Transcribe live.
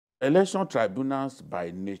Election tribunals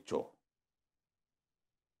by nature,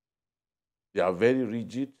 they are very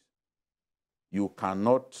rigid. You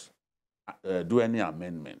cannot do any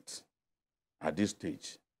amendments at this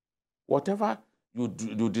stage. Whatever you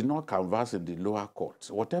did not canvass in the lower court,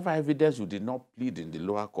 whatever evidence you did not plead in the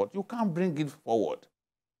lower court, you can't bring it forward.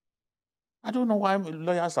 I don't know why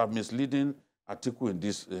lawyers are misleading Atiku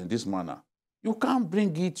in this manner. You can't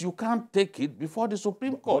bring it, you can't take it before the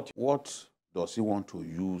Supreme Court. What does he want to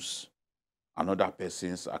use another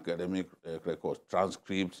person's academic records,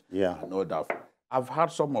 transcripts, and all that? I've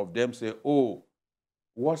heard some of them say, oh,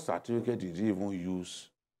 what certificate did he even use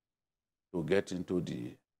to get into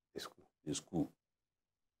the school?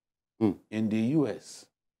 In the US,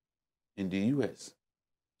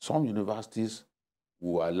 some universities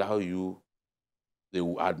will allow you, they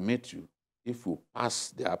will admit you if you pass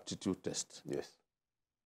the aptitude test. Yes.